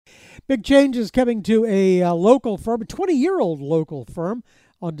Big changes coming to a local firm, a 20-year-old local firm.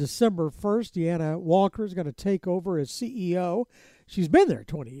 On December 1st, Deanna Walker is going to take over as CEO. She's been there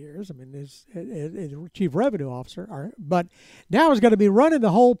 20 years. I mean, as chief revenue officer, but now is going to be running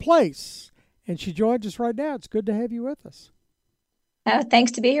the whole place. And she joins us right now. It's good to have you with us.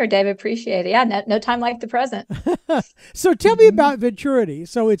 Thanks to be here, David. Appreciate it. Yeah, no time like the present. So tell me about Venturity.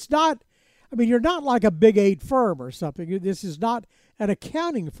 So it's not, I mean, you're not like a big eight firm or something. This is not an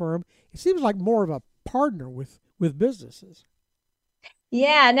accounting firm. It seems like more of a partner with businesses.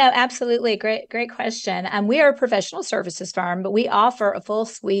 Yeah, no, absolutely. Great question. We are a professional services firm, but we offer a full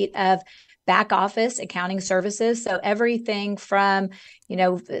suite of back office accounting services. So everything from,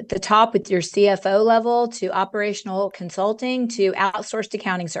 the top with your CFO level to operational consulting to outsourced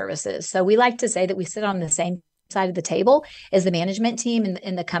accounting services. So we like to say that we sit on the same side of the table as the management team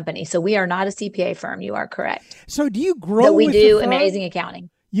in the company. So we are not a CPA firm. You are correct. So do you But grow we with the do firm? amazing accounting.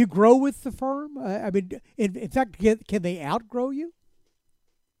 You grow with the firm? I mean, in fact, can they outgrow you?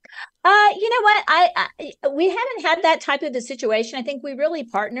 You know what? We haven't had that type of a situation. I think we really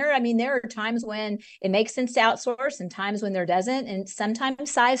partner. I mean, there are times when it makes sense to outsource and times when there doesn't. And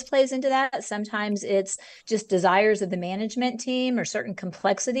sometimes size plays into that. Sometimes it's just desires of the management team or certain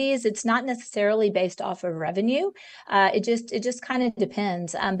complexities. It's not necessarily based off of revenue. It just kind of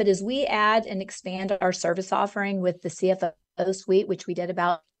depends. But as we add and expand our service offering with the CFO suite, which we did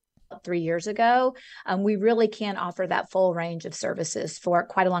about 3 years ago, we really can offer that full range of services for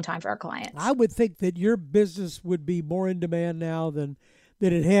quite a long time for our I clients. would think that your business would be more in demand now than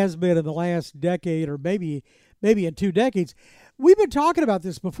it has been in the last decade or maybe in 2 decades. We've been talking about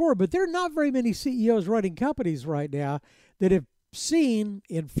this before, but there are not very many CEOs running companies right now that have seen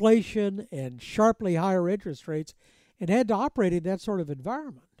inflation and sharply higher interest rates and had to operate in that sort of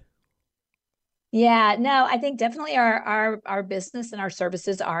environment. Yeah, no, I think definitely our business and our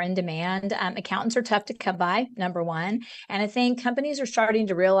services are in demand. Accountants are tough to come by, number one, and I think companies are starting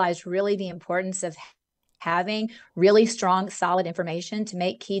to realize really the importance of having really strong, solid information to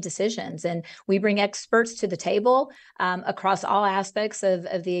make key decisions. And we bring experts to the table across all aspects of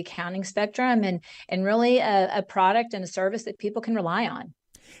the accounting spectrum, and really a product and a service that people can rely on.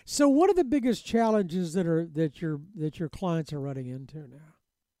 So, what are the biggest challenges that your clients are running into now?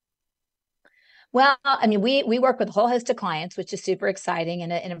 Well, I mean, we work with a whole host of clients, which is super exciting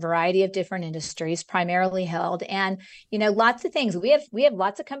in a variety of different industries, primarily held. And, lots of things. We have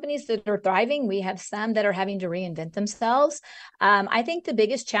lots of companies that are thriving. We have some that are having to reinvent themselves. I think the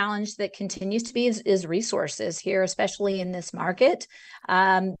biggest challenge that continues to be is resources here, especially in this market.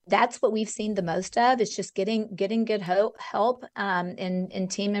 That's what we've seen the most of. It's just getting good help and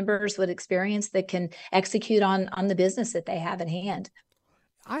team members with experience that can execute on the business that they have at hand.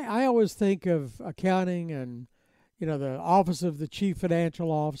 I always think of accounting and the office of the chief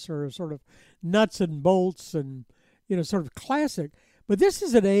financial officer as sort of nuts and bolts and sort of classic. But this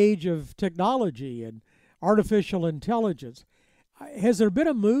is an age of technology and artificial intelligence. Has there been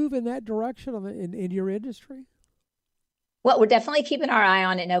a move in that direction in your industry? Well, we're definitely keeping our eye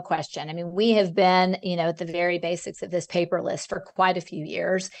on it, no question. I mean, we have been, at the very basics of this paperless for quite a few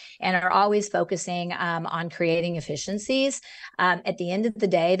years and are always focusing on creating efficiencies. At the end of the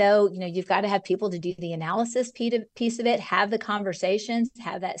day, though, you've got to have people to do the analysis piece of it, have the conversations,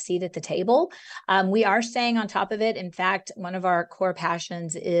 have that seat at the table. We are staying on top of it. In fact, one of our core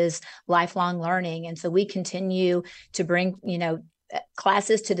passions is lifelong learning. And so we continue to bring,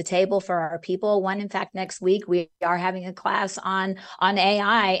 classes to the table for our people. One, in fact, next week we are having a class on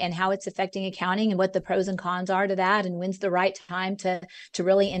AI and how it's affecting accounting and what the pros and cons are to that, and when's the right time to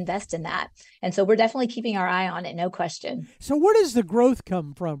really invest in that. And so we're definitely keeping our eye on it, no question. So where does the growth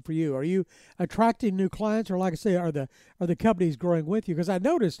come from for you? Are you attracting new clients, or like I say, are the companies growing with you? Because I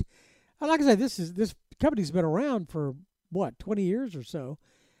noticed, like I said, this company's been around for what, 20 years or so,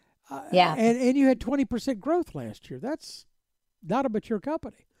 Yeah. and you had 20% growth last year. That's not a mature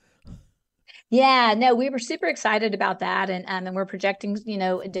company. Yeah, no, we were super excited about that, and we're projecting,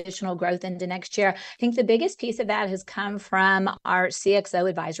 additional growth into next year. I think the biggest piece of that has come from our CXO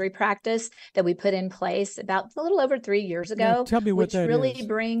advisory practice that we put in place about a little over 3 years Now, ago, tell me what which that really is.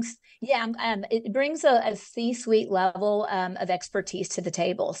 brings, yeah, it brings a C-suite level of expertise to the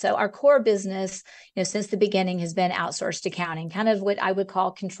table. So our core business, since the beginning has been outsourced accounting, kind of what I would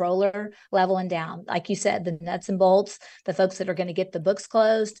call controller level and down. Like you said, the nuts and bolts, the folks that are going to get the books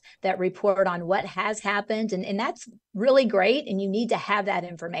closed, that report on what has happened. And that's really great. And you need to have that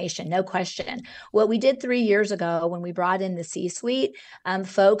information, no question. What we did 3 years ago when we brought in the C-suite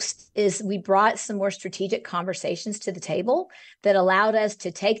folks is we brought some more strategic conversations to the table that allowed us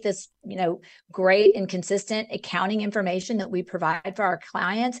to take this, great and consistent accounting information that we provide for our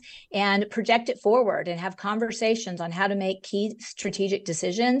clients and project it forward and have conversations on how to make key strategic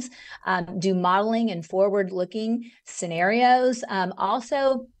decisions, do modeling and forward-looking scenarios.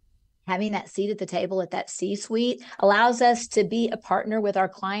 Also, having that seat at the table at that C-suite allows us to be a partner with our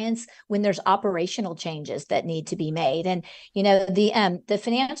clients when there's operational changes that need to be made. And, the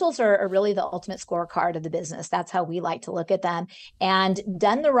financials are really the ultimate scorecard of the business. That's how we like to look at them. And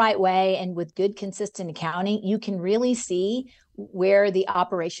done the right way and with good, consistent accounting, you can really see where the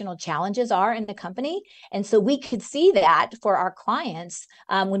operational challenges are in the company. And so we could see that for our clients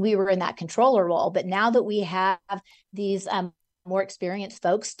when we were in that controller role. But now that we have these more experienced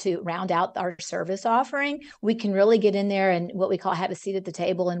folks to round out our service offering, we can really get in there and what we call have a seat at the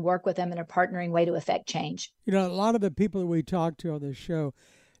table and work with them in a partnering way to affect change. A lot of the people that we talk to on this show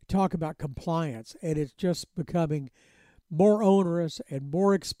talk about compliance, and it's just becoming more onerous and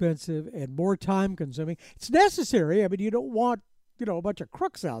more expensive and more time consuming. It's necessary. I mean, you don't want, a bunch of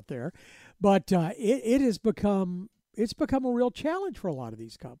crooks out there, but it has become a real challenge for a lot of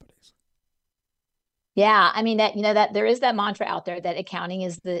these companies. Yeah, I mean that there is that mantra out there that accounting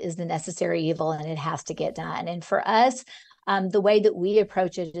is the necessary evil and it has to get done. And for us, the way that we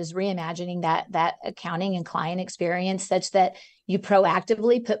approach it is reimagining that accounting and client experience such that you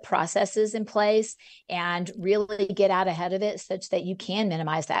proactively put processes in place and really get out ahead of it such that you can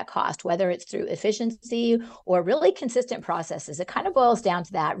minimize that cost, whether it's through efficiency or really consistent processes. It kind of boils down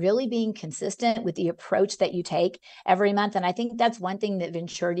to that, really being consistent with the approach that you take every month. And I think that's one thing that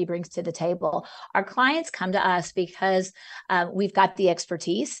Venturity brings to the table. Our clients come to us because we've got the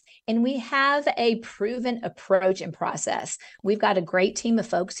expertise and we have a proven approach and process. We've got a great team of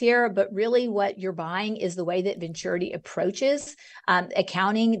folks here, but really what you're buying is the way that Venturity approaches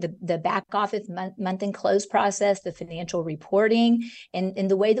accounting, the back office month-end close process, the financial reporting,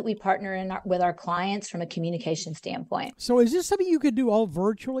 and the way that we partner with our clients from a communication standpoint. So is this something you could do all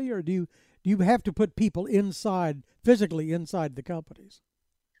virtually, or do you have to put people physically inside the companies?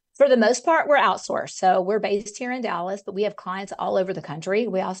 For the most part, we're outsourced. So we're based here in Dallas, but we have clients all over the country.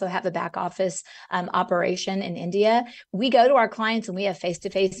 We also have a back office operation in India. We go to our clients and we have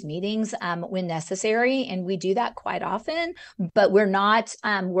face-to-face meetings when necessary. And we do that quite often, but we're not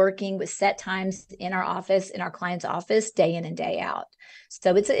working with set times in our office, in our client's office, day in and day out.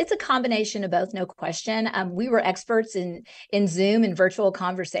 So it's a combination of both, no question. We were experts in Zoom and virtual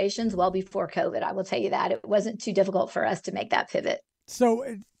conversations well before COVID. I will tell you that. It wasn't too difficult for us to make that pivot. So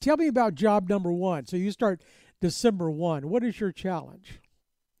tell me about job number one. So you start December 1. What is your challenge?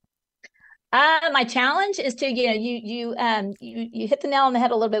 My challenge is to, you hit the nail on the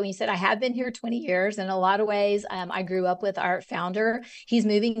head a little bit when you said I have been here 20 years. In a lot of ways, I grew up with our founder. He's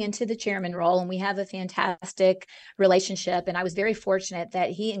moving into the chairman role, and we have a fantastic relationship. And I was very fortunate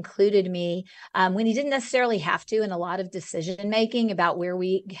that he included me when he didn't necessarily have to in a lot of decision making about where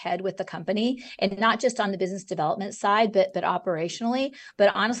we head with the company, and not just on the business development side, but operationally.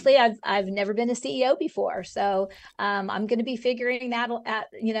 But honestly, I've never been a CEO before, so I'm going to be figuring that out,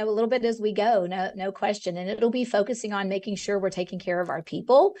 a little bit as we go. No question. And it'll be focusing on making sure we're taking care of our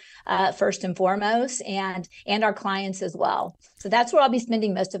people first and foremost, and our clients as well. So that's where I'll be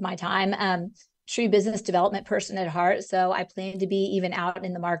spending most of my time. True business development person at heart. So I plan to be even out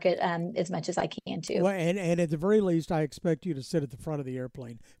in the market as much as I can too. Well, and at the very least, I expect you to sit at the front of the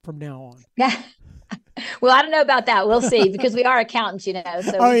airplane from now on. Yeah. Well, I don't know about that. We'll see, because we are accountants, So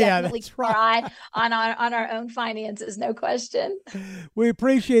we definitely keep our eye on our own finances, no question. We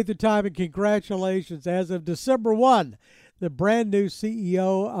appreciate the time and congratulations. As of December 1, the brand new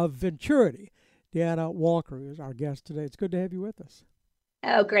CEO of Venturity, Deanna Walker, is our guest today. It's good to have you with us.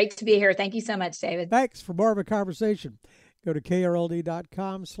 Oh, great to be here. Thank you so much, David. Thanks. For more of a conversation, go to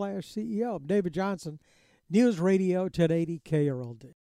krld.com/CEO. I'm David Johnson, News Radio 1080 KRLD.